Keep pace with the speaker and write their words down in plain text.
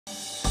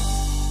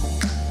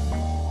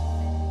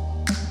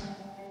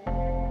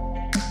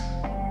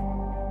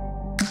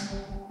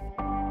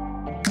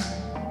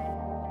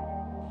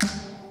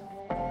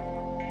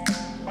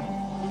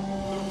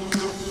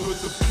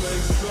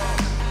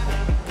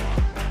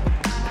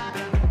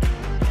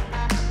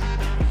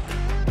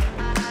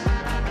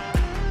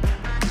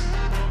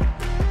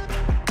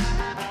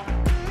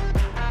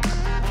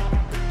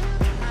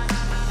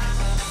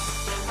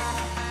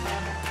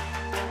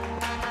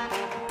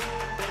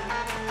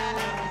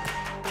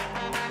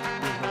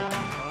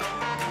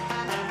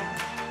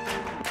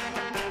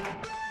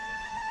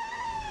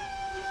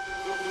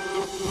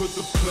put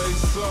the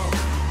place up.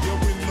 Yeah,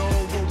 we know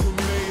what we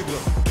made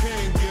of.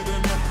 Can't get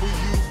enough of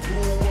you,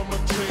 boo. I'm a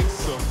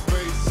chaser.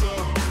 Face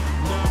up,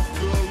 now I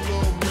feel a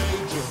little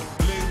major.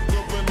 Blink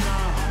of an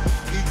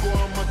eye, ego,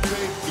 I'ma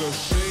take her,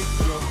 shake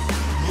her.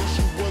 Yeah,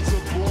 she was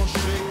a born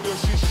shaker.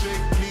 She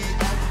shake me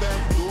out that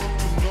door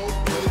to no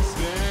place.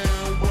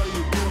 Damn, why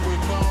you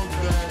doing all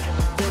that?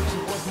 Thought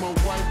you was my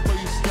wife, but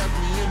you stabbed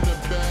me in the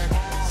back.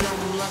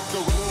 Sound like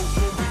a rose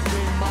when we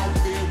came out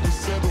there. We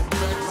settled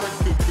facts like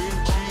Da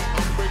Vinci.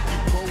 I'm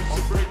breaking codes,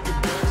 I'm breaking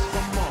backs.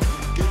 Come on,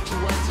 get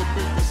your ass up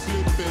if you're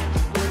slipping.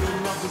 With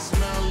another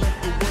smile like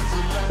it was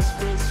the last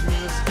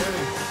Christmas. Hey.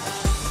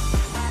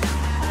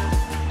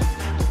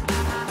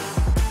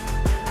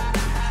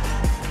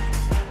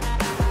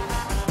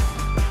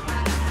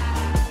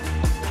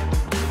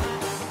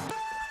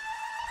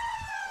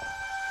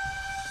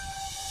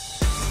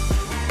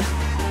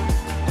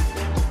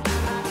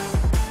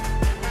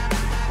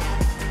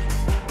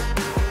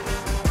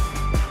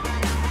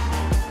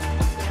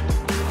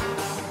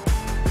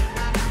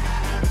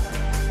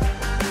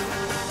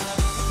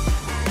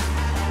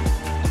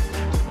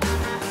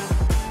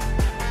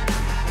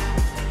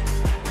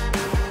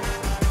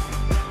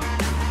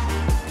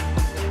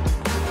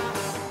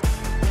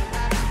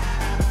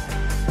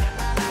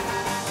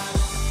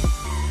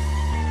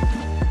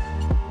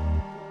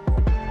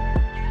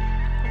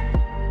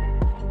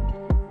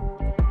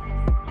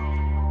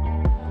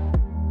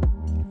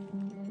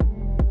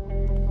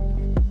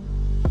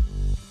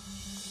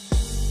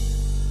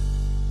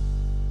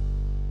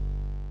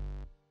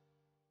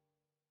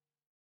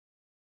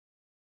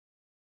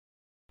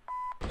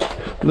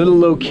 Little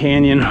low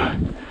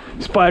canyon,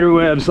 spider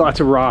webs, lots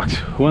of rocks,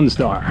 1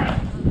 star.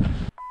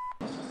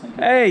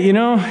 Hey, you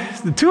know,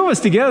 the two of us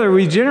together,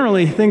 we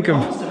generally think of,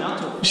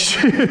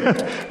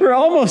 we're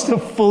almost a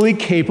fully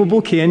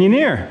capable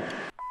canyoneer.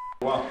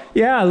 Wow.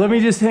 Yeah, let me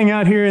just hang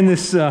out here in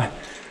this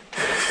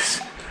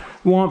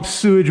swamp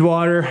sewage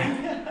water,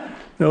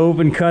 the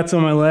open cuts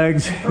on my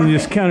legs, and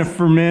just kind of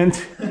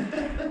ferment.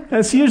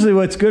 That's usually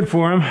what's good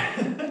for them.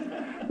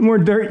 The more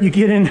dirt you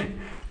get in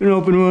an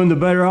open wound, the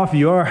better off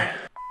you are.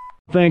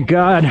 Thank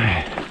God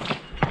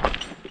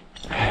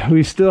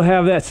we still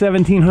have that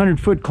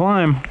 1,700-foot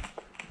climb.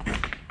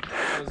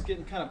 I was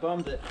getting kind of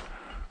bummed that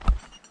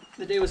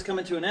the day was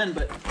coming to an end,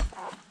 but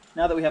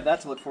now that we have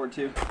that to look forward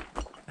to.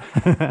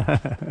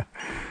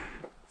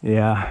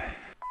 Yeah.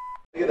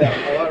 Look at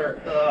that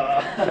water.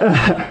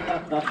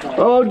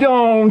 Oh,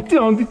 don't.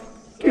 So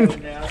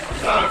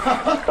nasty.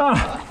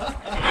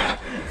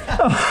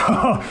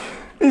 Oh,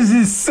 this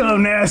is so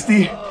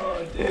nasty.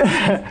 Oh, dude.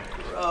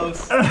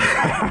 Gross.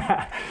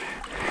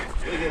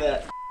 Look at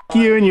that.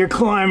 You and your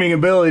climbing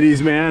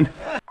abilities, man.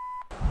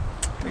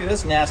 Look at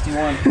this nasty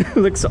one.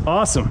 Looks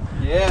awesome.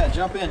 Yeah,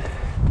 jump in.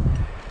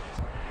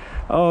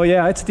 Oh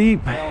yeah, it's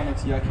deep. That one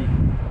looks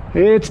yucky.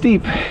 It's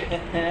deep.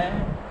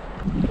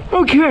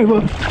 Okay,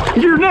 well,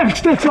 you're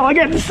next. That's all I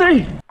got to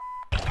say.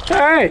 All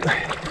right.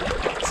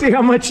 See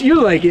how much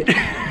you like it.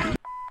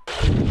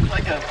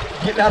 Like a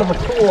getting out of a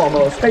pool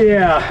almost.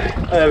 Yeah,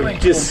 a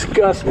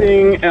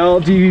disgusting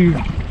algae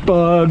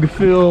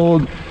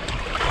bug-filled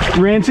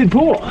rancid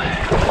pool.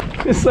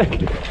 It's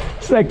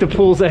like the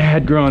pools I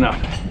had growing up.